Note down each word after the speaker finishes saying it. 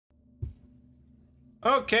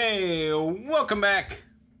Okay, welcome back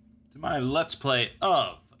to my Let's Play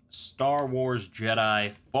of Star Wars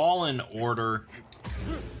Jedi Fallen Order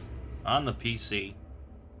on the PC.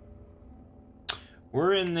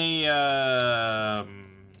 We're in the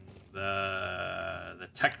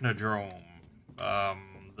Technodrome,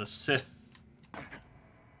 the Sith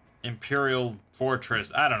Imperial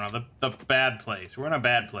Fortress. I don't know, the bad place. We're in a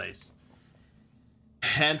bad place.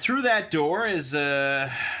 And through that door is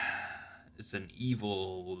it's an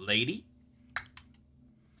evil lady,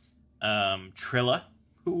 Trilla,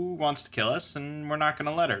 who wants to kill us, and we're not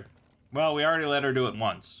gonna let her. Well, we already let her do it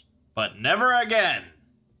once, but never again.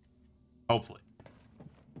 Hopefully.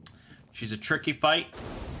 She's a tricky fight.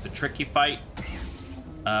 It's a tricky fight.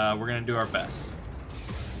 We're gonna do our best.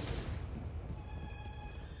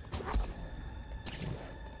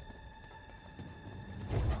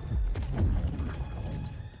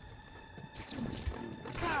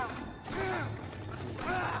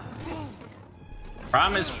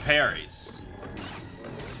 Problem is parries.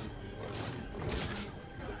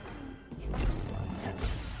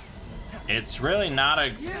 It's really not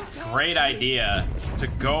a great idea to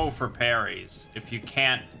go for parries if you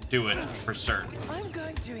can't do it for certain. I'm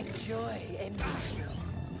going to enjoy ending you.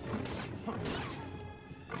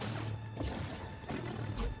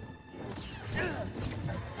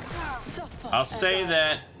 I'll say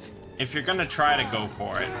that if you're gonna try to go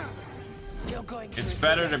for it, it's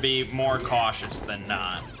better to be more cautious than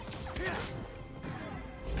not.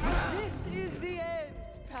 This is the end,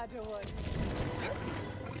 Padawan.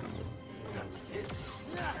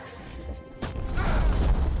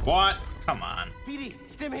 What? Come on. BD,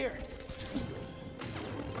 stim here.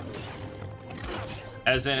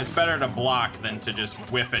 As in, it's better to block than to just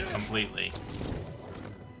whiff it completely.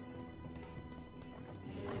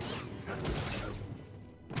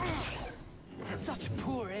 Such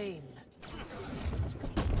poor aim.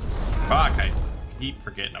 Fuck, I keep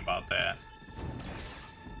forgetting about that.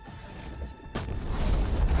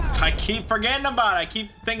 I keep forgetting about it. I keep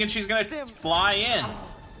thinking she's gonna fly in.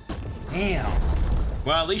 Damn.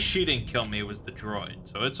 Well, at least she didn't kill me. It was the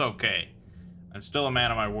droid, so it's okay. I'm still a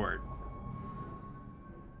man of my word.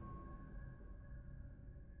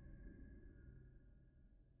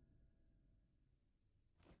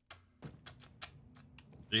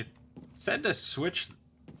 It said to switch.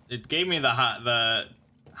 It gave me the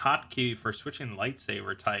hotkey for switching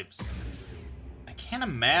lightsaber types. I can't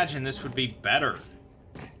imagine this would be better.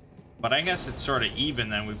 But I guess it's sort of even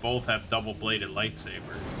then. We both have double-bladed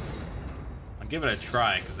lightsabers. I'll give it a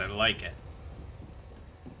try because I like it.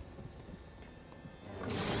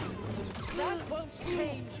 That won't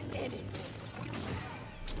change anything.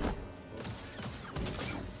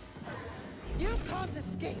 You can't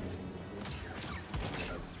escape.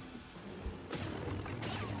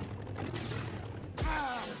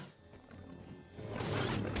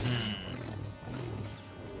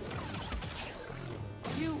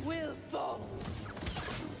 You will fall.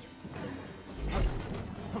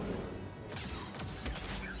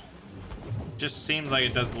 Just seems like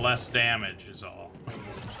it does less damage is all.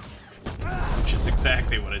 Which is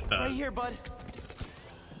exactly what it does. Right here, bud.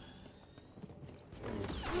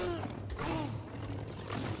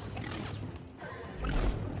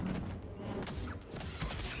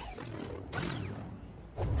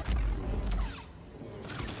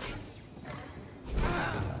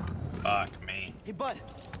 Fuck me. Hey, bud.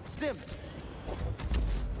 Stim.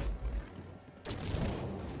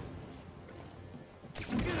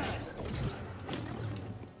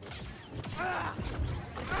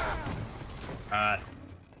 God.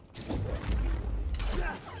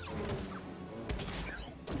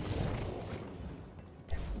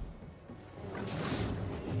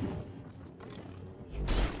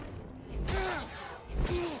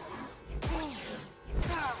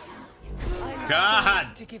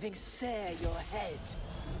 God! To giving Sarah your head.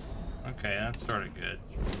 Okay, that's sort of good.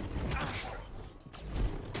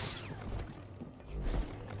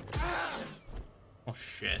 Oh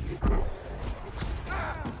shit.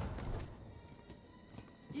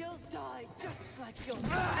 You'll die just like your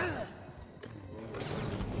master.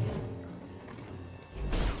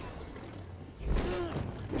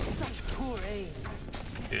 Such poor aim.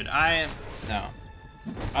 Dude, no.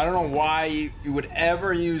 I don't know why you would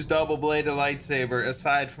ever use double-bladed lightsaber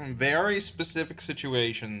aside from very specific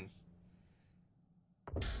situations.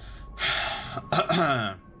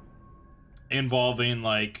 Involving,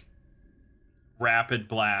 like, rapid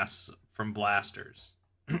blasts from blasters.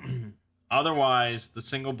 Otherwise, the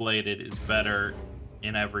single-bladed is better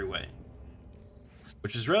in every way.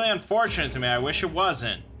 Which is really unfortunate to me. I wish it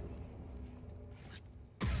wasn't.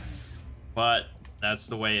 But that's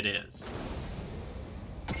the way it is.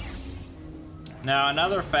 Now,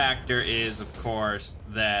 another factor is, of course,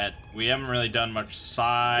 that we haven't really done much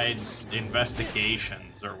side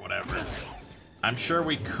investigations or whatever. I'm sure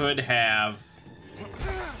we could have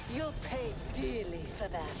You'll pay dearly for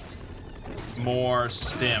that. more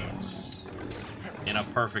stims in a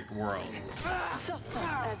perfect world. Suffer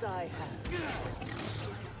as I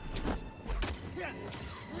have.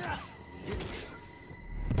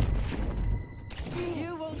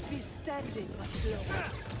 You won't be standing much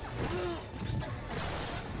longer.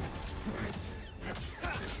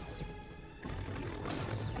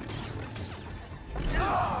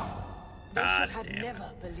 They God should have damn it.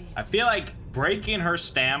 never believed. I feel like breaking her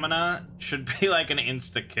stamina should be like an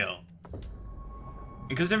insta-kill.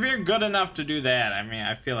 Because if you're good enough to do that, I mean,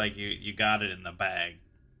 I feel like you got it in the bag.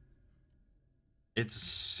 It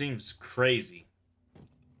seems crazy.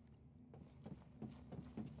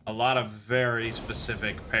 A lot of very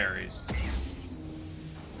specific parries.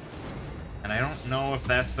 And I don't know if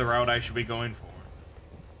that's the route I should be going for.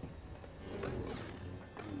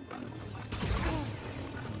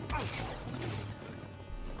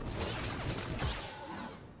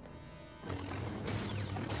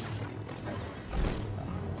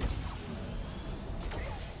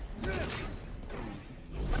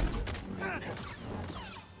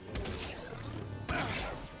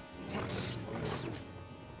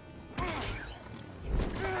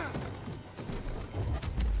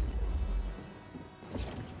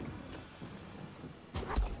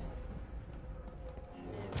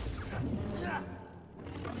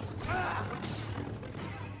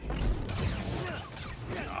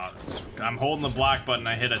 I'm holding the block button,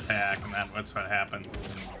 I hit attack, and that's what happened.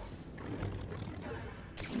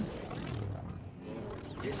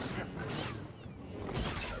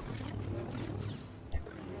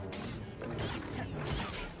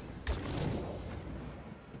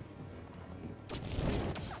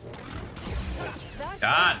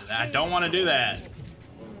 God, I don't want to do that.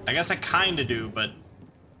 I guess I kind of do, but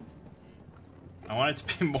I want it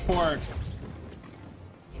to be more...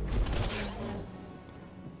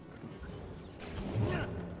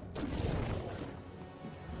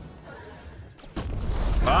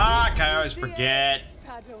 Fuck, I always forget.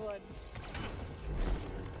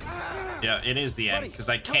 Yeah, it is the end, because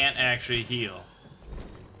I can't actually heal.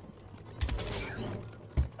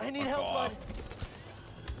 I need help, bud.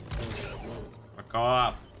 Fuck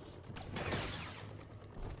off.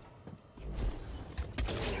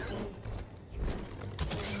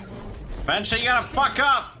 Eventually you gotta fuck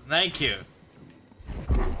up! Thank you.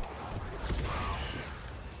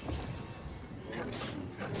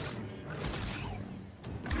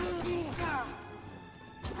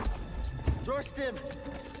 Draw stim.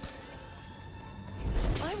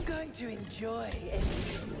 I'm going to enjoy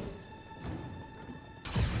anything.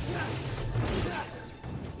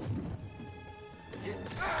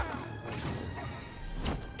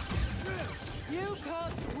 You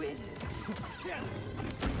can't win.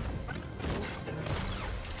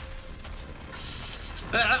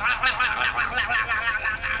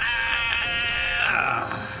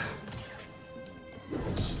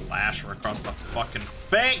 Slash her across the fucking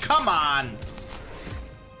face. Come on!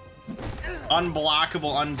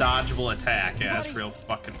 Unblockable, undodgeable attack. Yeah, that's real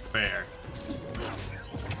fucking fair.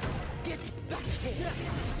 Get back here.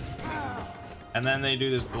 And then they do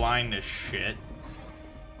this blindness shit.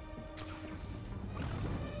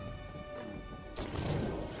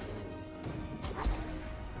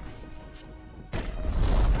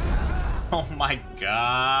 Oh my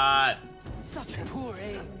god. Such poor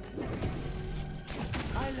aim.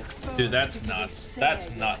 I look forward Dude, that's to nuts. giving That's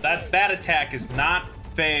Sarah not your head. that attack is not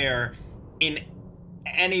fair in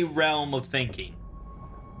any realm of thinking.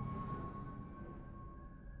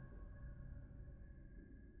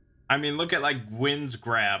 I mean, look at like Gwyn's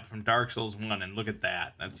grab from Dark Souls 1 and look at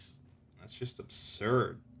that. That's just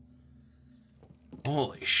absurd.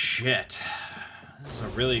 Holy shit. This is a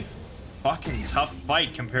really fucking tough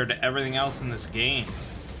fight compared to everything else in this game.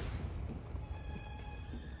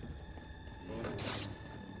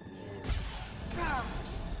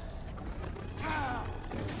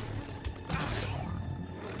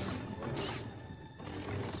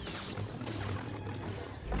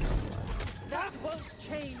 That won't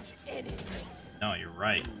change anything. No, you're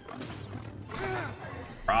right.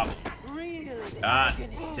 Problem. Real God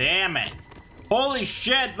agony. damn it. Holy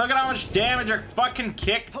shit, look at how much damage our fucking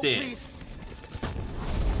kick Help, did. please.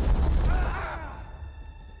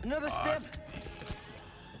 Another Fuck. step.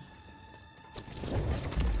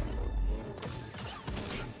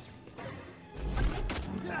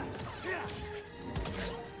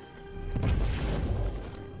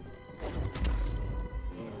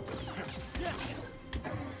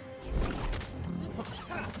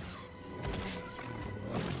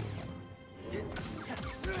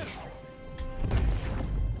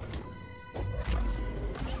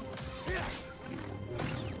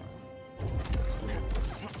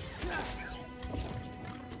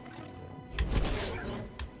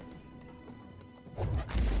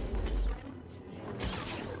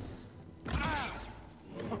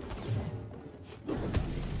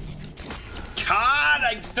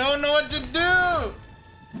 don't know what to do.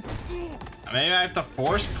 Maybe I have to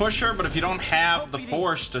force push her, but if you don't have the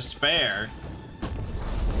force to spare,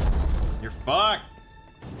 you're fucked.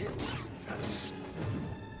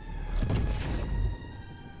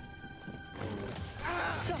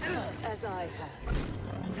 Suffer as I have.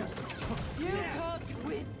 You can't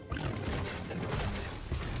win.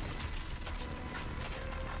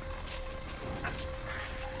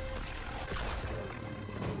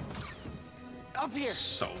 Up here.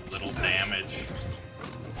 So little damage.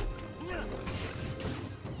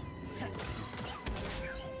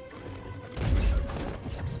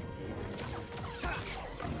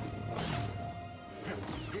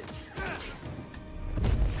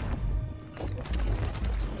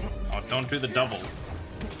 Oh, don't do the double.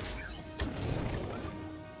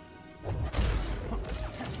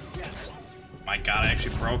 My God, I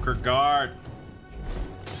actually broke her guard.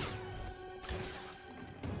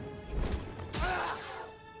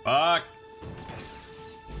 Fuck.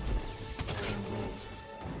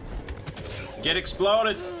 Get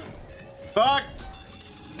exploded. Fuck.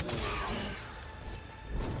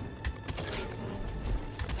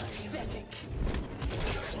 Pathetic.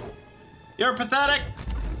 You're pathetic.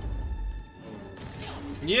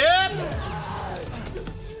 Yep.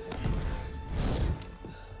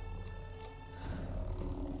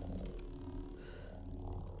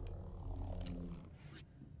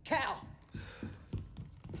 Cal.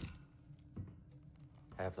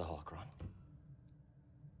 I have the holocron.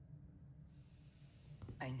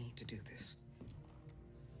 I need to do this.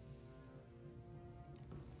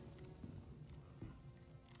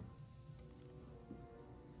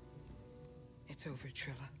 It's over,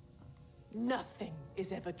 Trilla. Nothing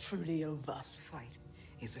is ever truly over. This fight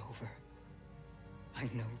is over. I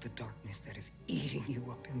know the darkness that is eating you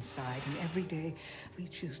up inside, and every day we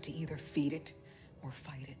choose to either feed it or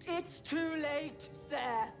fight it. It's too late,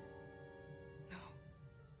 sir. No,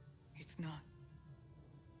 it's not.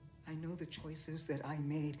 I know the choices that I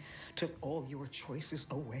made took all your choices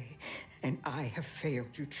away, and I have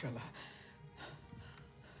failed you, Trilla.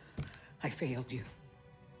 I failed you.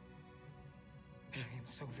 And I am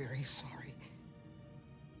so very sorry.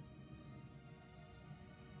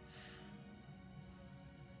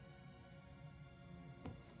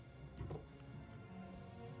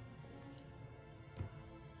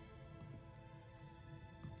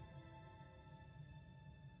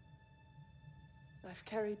 I've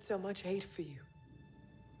carried so much hate for you.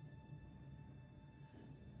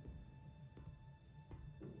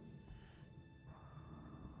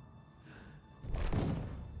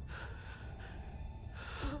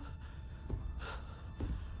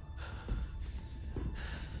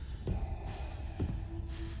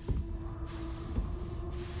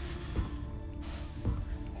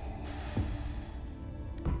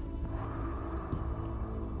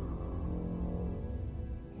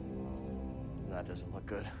 That doesn't look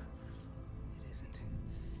good. It isn't.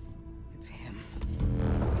 It's him.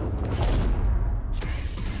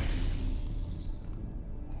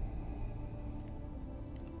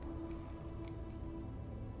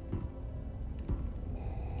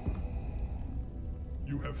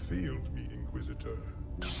 You have failed me, Inquisitor.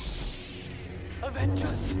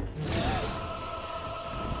 Avengers!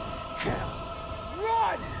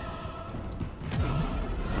 Run!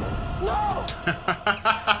 No!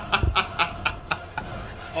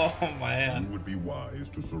 Oh man. You would be wise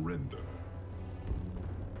to surrender.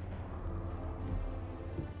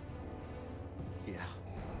 Yeah.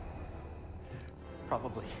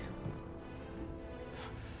 Probably.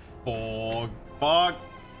 Oh fuck.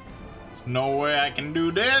 There's no way I can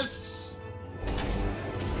do this.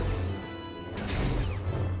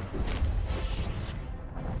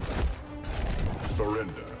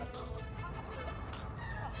 Surrender.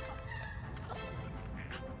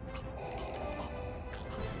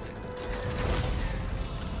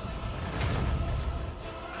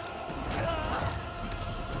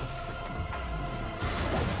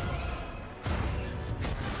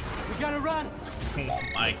 We gotta run! Oh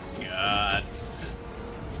my God.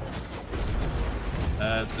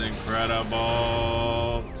 That's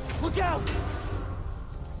incredible. Look out!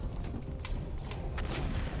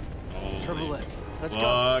 Holy Turbo lift. Let's go.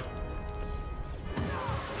 fuck.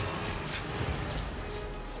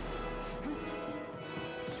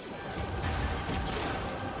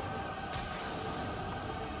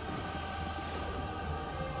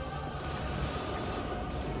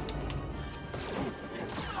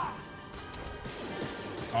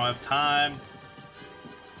 I don't have time.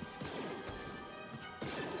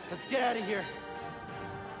 Let's get out of here.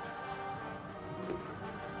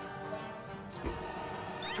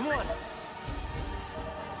 Come on.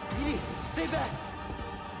 Edie, stay back.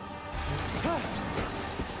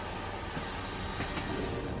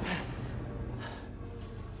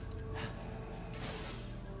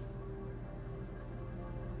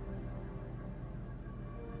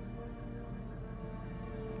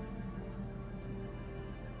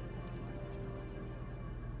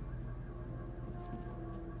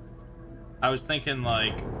 I was thinking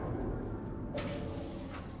like,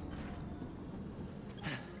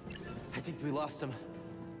 I think we lost him.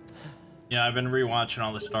 yeah, I've been rewatching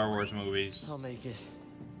all the Star Wars movies. I'll make it.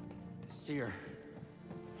 Seer,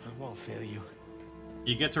 I won't fail you.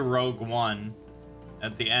 You get to Rogue One,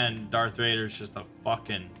 at the end, Darth Vader's just a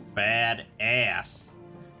fucking badass.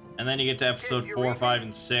 And then you get to episode 4, 5,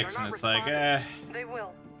 and 6, and it's like, eh. They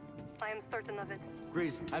will. I am certain of it.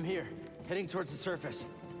 Grease, I'm here. Heading towards the surface.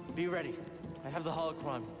 Be ready. I have the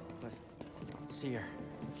holocron, but Seer,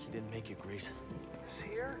 she didn't make it, Grease.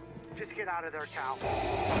 Here? Just get out of there, Cal.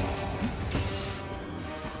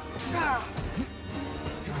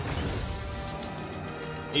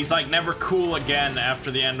 He's like never cool again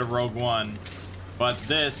after the end of Rogue One. But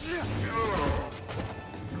this...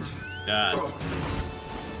 God.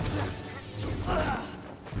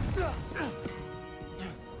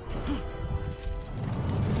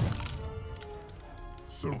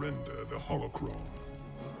 Surrender the holocron.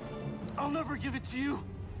 I'll never give it to you.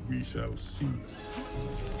 We shall see.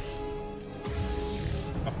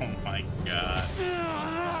 Oh my God.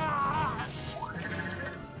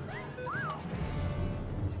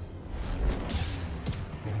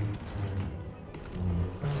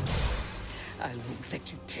 I won't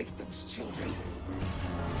let you take those children.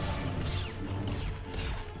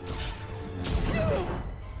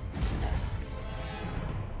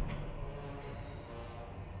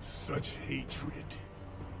 Such hatred.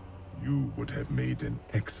 You would have made an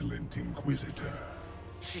excellent Inquisitor.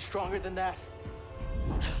 She's stronger than that.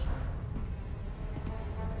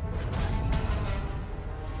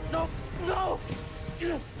 No! No!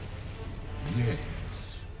 Yes.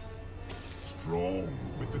 Strong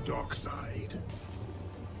with the dark side.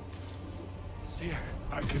 Seer!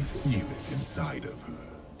 I can feel it inside of her.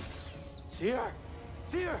 Seer!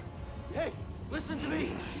 Seer! Hey, listen to me!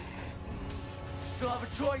 You still have a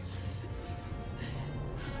choice.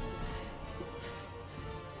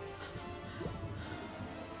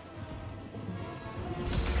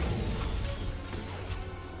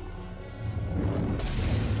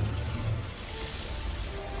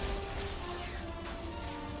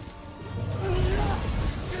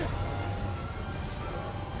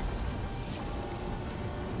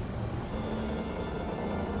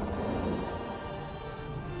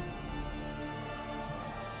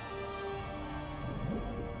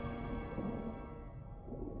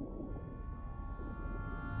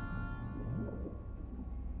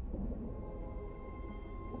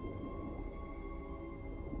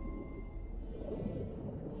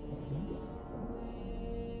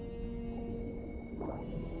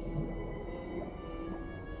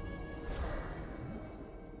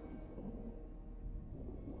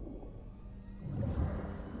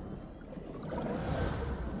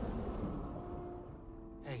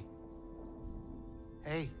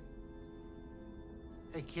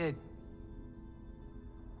 Hey, kid.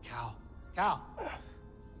 Cal. Cal.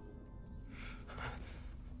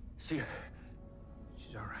 Seer.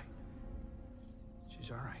 She's all right.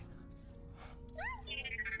 She's all right.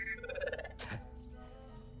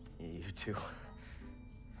 You too.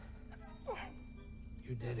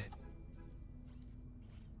 You did it.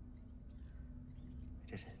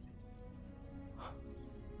 We did it.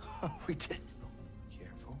 We did it.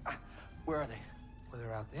 Careful. Where are they? Well,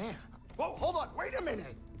 they're out there. Whoa, hold on. Wait a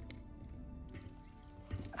minute.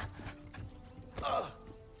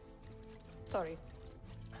 Sorry.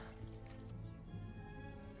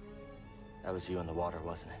 That was you in the water,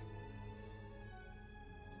 wasn't it?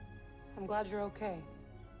 I'm glad you're okay.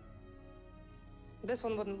 This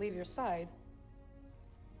one wouldn't leave your side.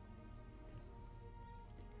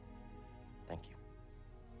 Thank you.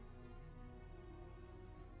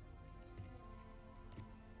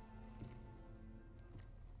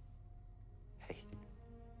 Hey.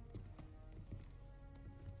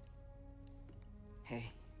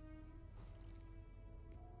 Hey.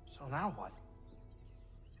 So now what?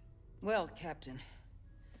 Well, Captain,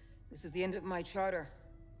 this is the end of my charter.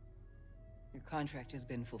 Your contract has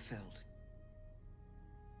been fulfilled.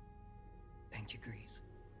 Thank you, Grease.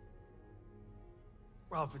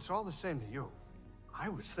 Well, if it's all the same to you, I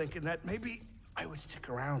was thinking that maybe I would stick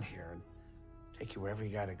around here and take you wherever you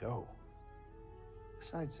gotta go.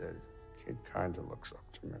 Besides, the kid kinda looks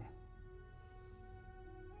up to me.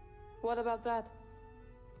 What about that?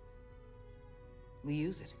 We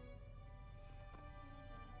use it.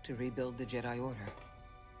 to rebuild the Jedi Order.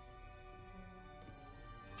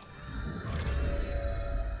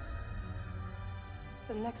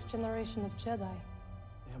 The next generation of Jedi.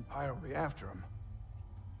 The Empire will be after him.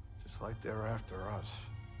 Just like they're after us.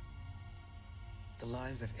 The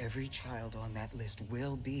lives of every child on that list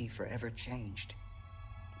will be forever changed.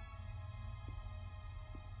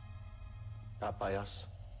 Not by us.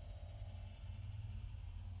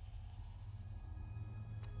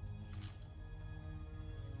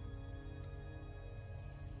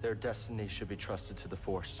 Their destiny should be trusted to the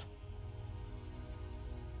Force.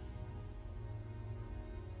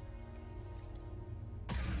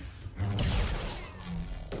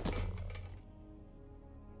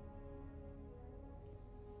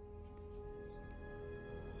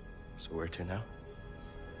 So where to now?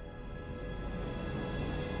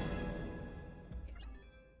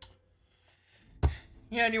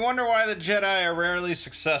 Yeah, and you wonder why the Jedi are rarely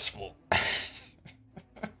successful.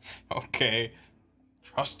 Okay.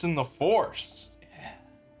 Trust in the Force. Yeah.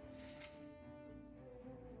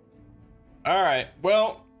 Alright,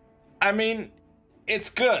 well, I mean, it's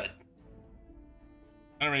good.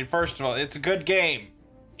 I mean, first of all, it's a good game.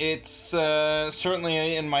 It's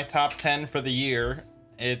certainly in my top 10 for the year.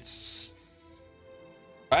 It's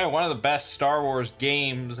probably one of the best Star Wars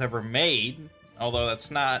games ever made, although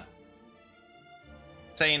that's not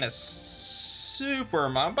saying a super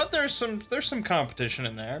amount, but there's some competition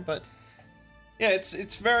in there. But yeah,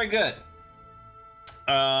 it's very good.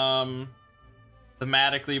 Thematically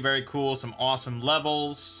very cool, some awesome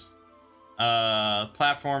levels.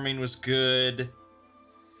 Platforming was good.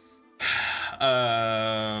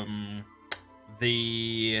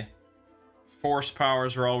 The Force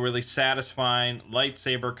powers are all really satisfying.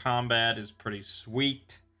 Lightsaber combat is pretty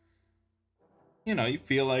sweet. You know, you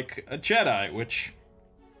feel like a Jedi, which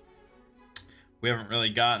we haven't really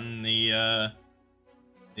gotten that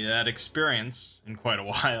experience in quite a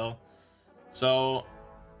while. So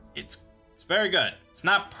it's very good. It's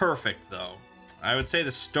not perfect though. I would say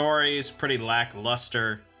the story is pretty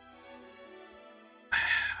lackluster.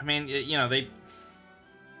 I mean, you know,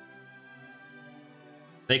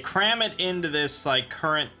 they cram it into this like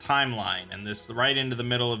current timeline and this right into the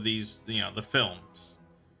middle of these, you know, the films.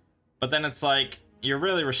 But then it's like you're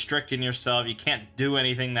really restricting yourself. You can't do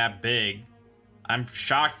anything that big. I'm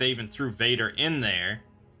shocked they even threw Vader in there.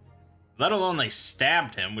 Let alone they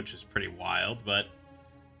stabbed him, which is pretty wild, but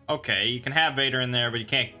okay, you can have Vader in there, but you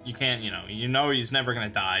can't, you know he's never gonna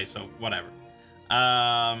die, so whatever.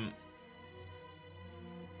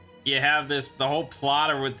 You have the whole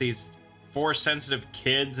plotter with these Force-sensitive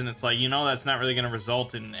kids, and it's like, you know, that's not really gonna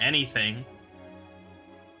result in anything.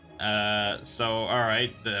 So,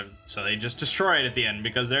 alright, so they just destroy it at the end,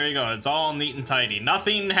 because there you go, it's all neat and tidy.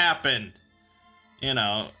 Nothing happened. You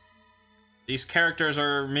know, these characters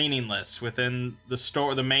are meaningless within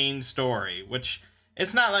the main story, which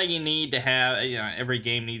it's not like you need to have, you know, every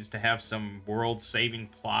game needs to have some world-saving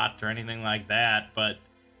plot or anything like that, but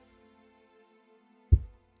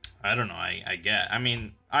I don't know, I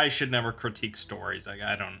mean, I should never critique stories,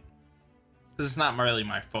 I don't, this is not really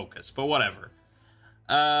my focus, but whatever.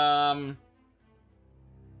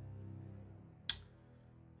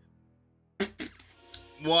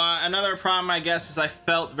 Well, another problem, I guess, is I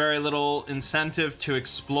felt very little incentive to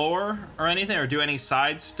explore or anything, or do any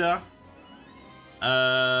side stuff.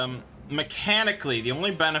 Mechanically, the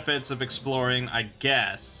only benefits of exploring, I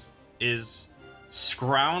guess, is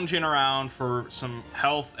scrounging around for some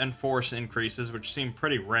health and force increases, which seem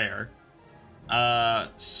pretty rare.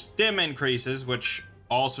 Stim increases, which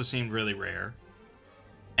also seemed really rare.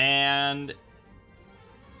 And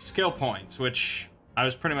skill points, which I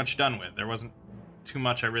was pretty much done with. There wasn't too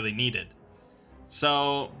much I really needed.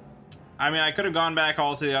 So, I mean, I could have gone back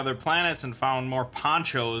all to the other planets and found more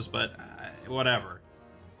ponchos, but whatever.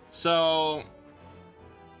 So,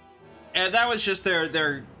 and that was just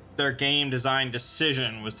their game design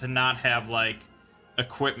decision, was to not have like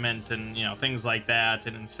equipment and, you know, things like that,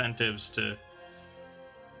 and incentives to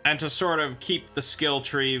sort of keep the skill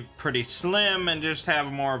tree pretty slim and just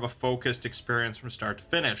have more of a focused experience from start to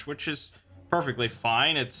finish, which is perfectly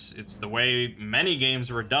fine. It's the way many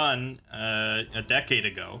games were done a decade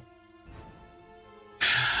ago.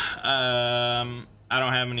 I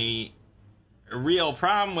don't have any real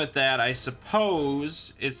problem with that. I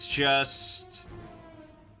suppose it's just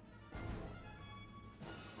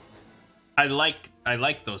I like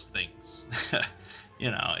those things.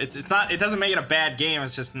 You know, it's not, it doesn't make it a bad game.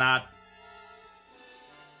 It's just not,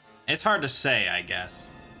 it's hard to say, I guess.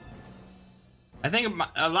 I think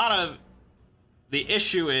a lot of the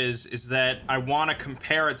issue is that I want to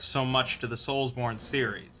compare it so much to the Soulsborne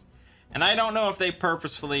series. And I don't know if they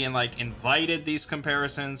purposefully invited these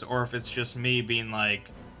comparisons, or if it's just me being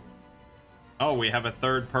like, oh, we have a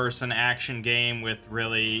third-person action game with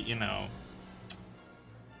really, you know,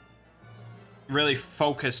 really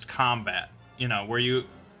focused combat, you know, where you,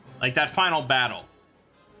 like that final battle.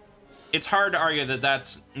 It's hard to argue that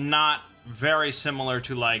that's not very similar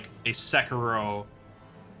to like a Sekiro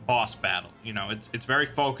boss battle. You know, it's very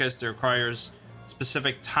focused. It requires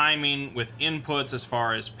specific timing with inputs as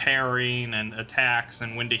far as parrying and attacks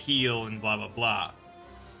and when to heal and blah, blah, blah.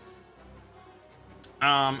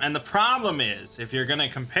 And the problem is, if you're going to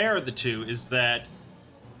compare the two, is that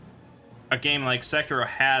a game like Sekiro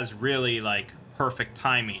has really like perfect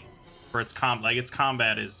timing for its its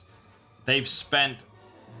combat is, they've spent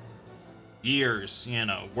years, you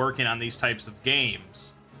know, working on these types of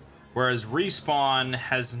games, whereas Respawn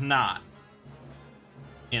has not.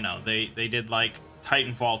 You know, they did like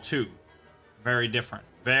Titanfall 2, very different.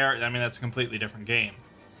 I mean, that's a completely different game.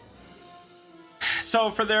 So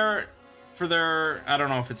for their I don't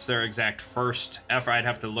know if it's their exact first effort. I'd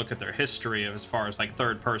have to look at their history as far as like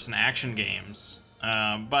third-person action games.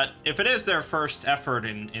 But if it is their first effort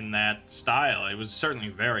in that style, it was certainly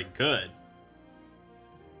very good.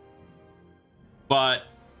 But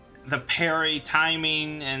the parry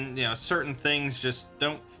timing and, you know, certain things just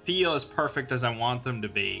don't feel as perfect as I want them to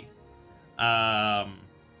be.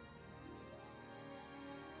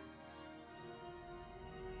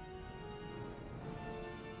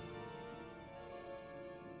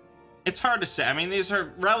 It's hard to say. I mean, these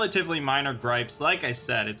are relatively minor gripes. Like I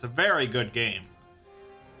said, it's a very good game.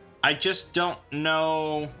 I just don't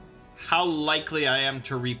know how likely I am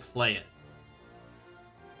to replay it.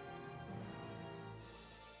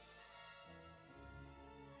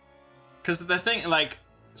 Because the thing, like,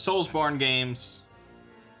 Soulsborne games,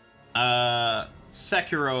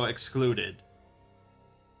 Sekiro excluded.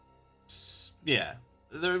 Yeah.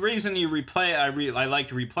 The reason you replay, I like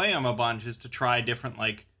to replay them a bunch is to try different,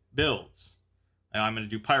 like, builds. I'm going to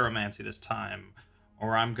do pyromancy this time,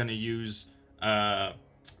 or I'm going to use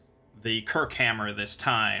the Kirk hammer this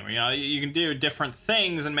time. You know, you can do different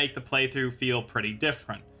things and make the playthrough feel pretty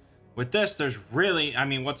different. With this, there's really, I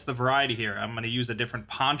mean, what's the variety here? I'm going to use a different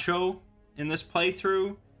poncho in this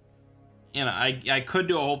playthrough. You know, I could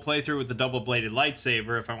do a whole playthrough with the double-bladed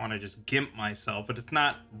lightsaber if I want to just gimp myself, but it's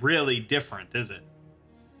not really different, is it?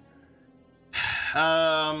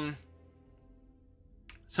 So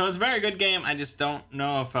it's a very good game. I just don't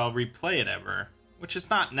know if I'll replay it ever, which is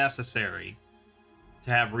not necessary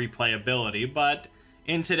to have replayability, but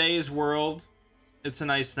in today's world, it's a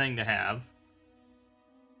nice thing to have.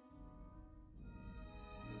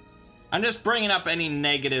 I'm just bringing up any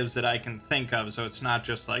negatives that I can think of, so it's not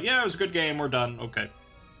just like, yeah, it was a good game, we're done, okay.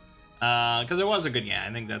 Because it was a good game,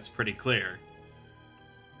 I think that's pretty clear.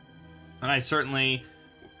 And I certainly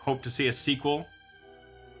hope to see a sequel,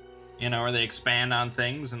 you know, where they expand on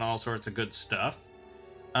things and all sorts of good stuff.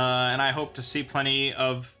 And I hope to see plenty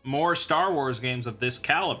of more Star Wars games of this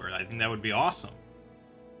caliber. I think that would be awesome.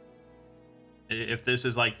 If this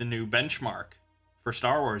is like the new benchmark for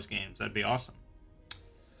Star Wars games, that'd be awesome.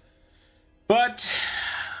 But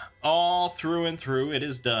all through and through, it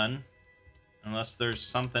is done. Unless there's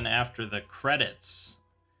something after the credits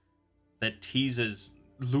that teases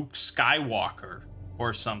Luke Skywalker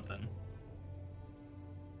or something.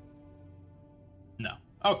 No.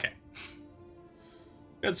 Okay.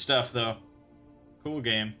 Good stuff, though. Cool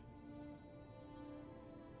game.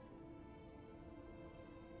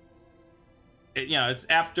 You know, it's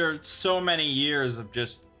after so many years of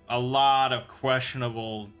just a lot of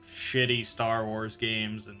questionable, shitty Star Wars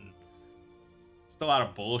games and just a lot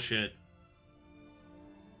of bullshit.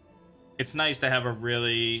 It's nice to have a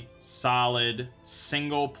really solid,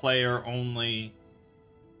 single-player only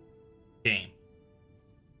game.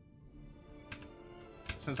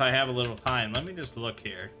 Since I have a little time, let me just look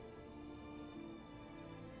here.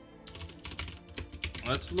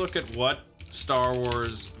 Let's look at what Star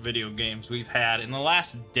Wars video games we've had in the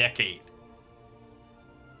last decade.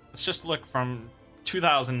 Let's just look from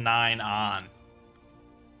 2009 on.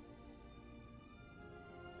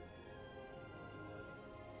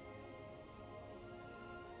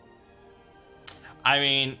 I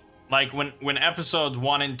mean, like when episodes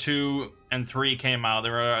 1 and 2 and 3 came out,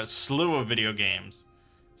 there were a slew of video games.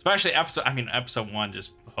 Especially episode 1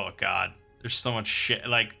 just, oh god. There's so much shit.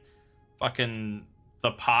 Like, fucking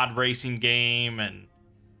the pod racing game and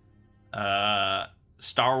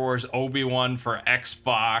Star Wars Obi-Wan for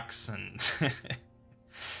Xbox and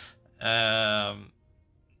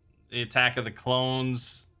the Attack of the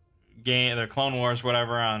Clones game, the Clone Wars,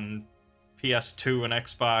 whatever, on PS2 and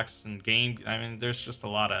Xbox and game. I mean, there's just a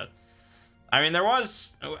lot of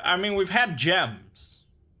I mean, we've had gems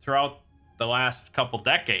throughout the last couple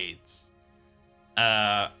decades.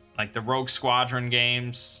 Like the Rogue Squadron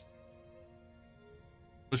games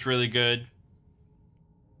was really good.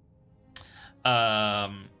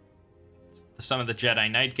 Some of the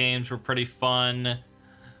Jedi Knight games were pretty fun.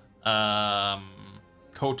 KOTOR,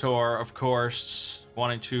 of course,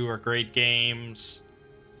 1 and 2 are great games.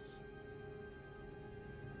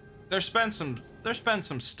 There's been some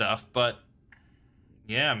stuff, but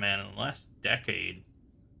yeah, man, in the last decade,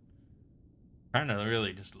 I'm trying to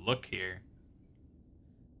really just look here.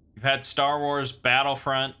 You've had Star Wars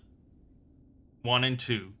Battlefront 1 and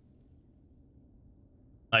 2,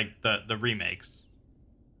 like the remakes.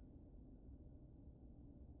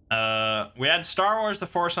 We had Star Wars The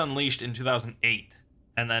Force Unleashed in 2008,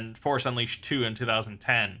 and then Force Unleashed 2 in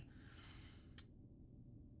 2010.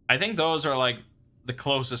 I think those are like the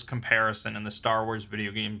closest comparison in the Star Wars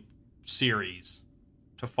video game series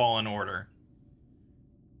to Fallen Order.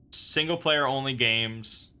 Single player only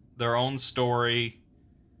games, their own story,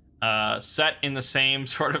 set in the same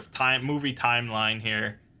sort of movie timeline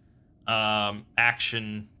here.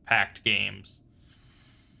 Action packed games.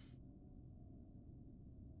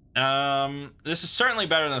 This is certainly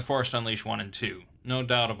better than Force Unleashed 1 and 2. No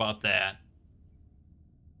doubt about that.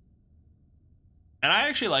 And I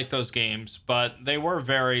actually like those games, but they were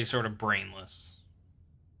very sort of brainless.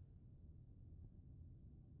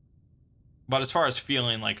 But as far as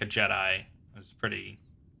feeling like a Jedi,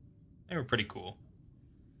 they were pretty cool.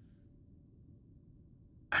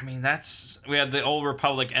 I mean, we had the Old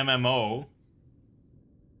Republic MMO,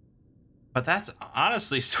 but that's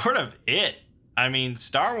honestly sort of it. I mean,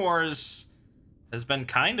 Star Wars has been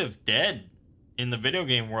kind of dead in the video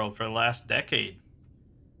game world for the last decade.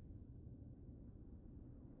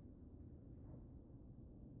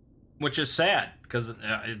 Which is sad, because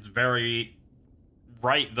it's very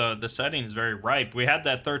right. The setting is very ripe. We had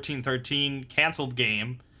that 1313 canceled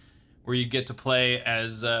game where you get to play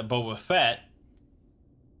as Boba Fett,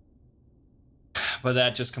 but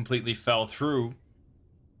that just completely fell through,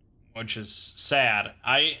 which is sad.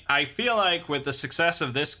 I feel like with the success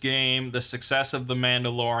of this game, the success of The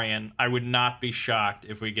Mandalorian, I would not be shocked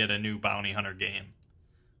if we get a new Bounty Hunter game,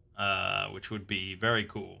 which would be very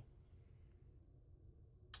cool.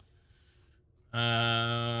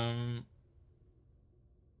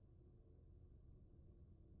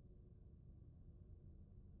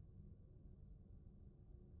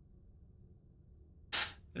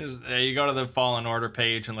 You go to the Fallen Order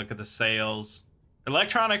page and look at the sales.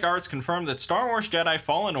 Electronic Arts confirmed that Star Wars Jedi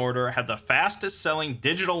Fallen Order had the fastest selling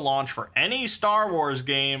digital launch for any Star Wars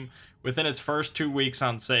game within its first 2 weeks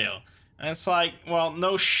on sale. And it's like, well,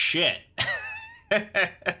 no shit.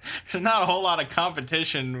 There's not a whole lot of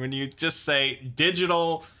competition when you just say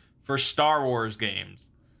digital for Star Wars games.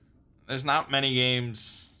 There's not many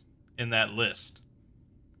games in that list.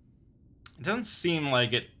 It doesn't seem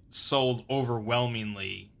like it sold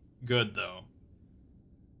overwhelmingly good, though.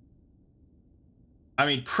 I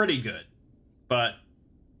mean, pretty good, but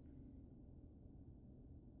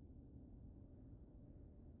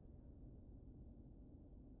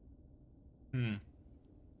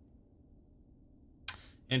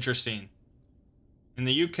interesting. In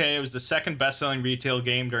the UK, it was the second best-selling retail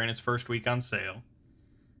game during its first week on sale.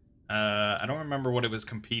 I don't remember what it was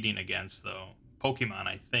competing against, though. Pokemon,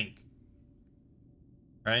 I think.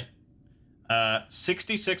 Right?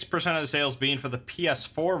 66% of the sales being for the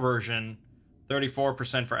PS4 version,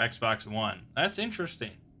 34% for Xbox One. That's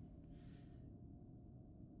interesting.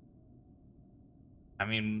 I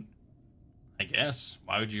mean, I guess.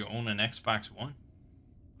 Why would you own an Xbox One?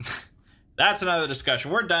 That's another discussion.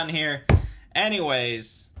 We're done here.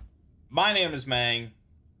 Anyways, my name is Mangg.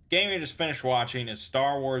 Game you just finished watching is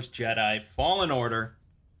Star Wars Jedi Fallen Order.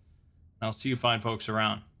 I'll see you fine folks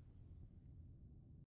around.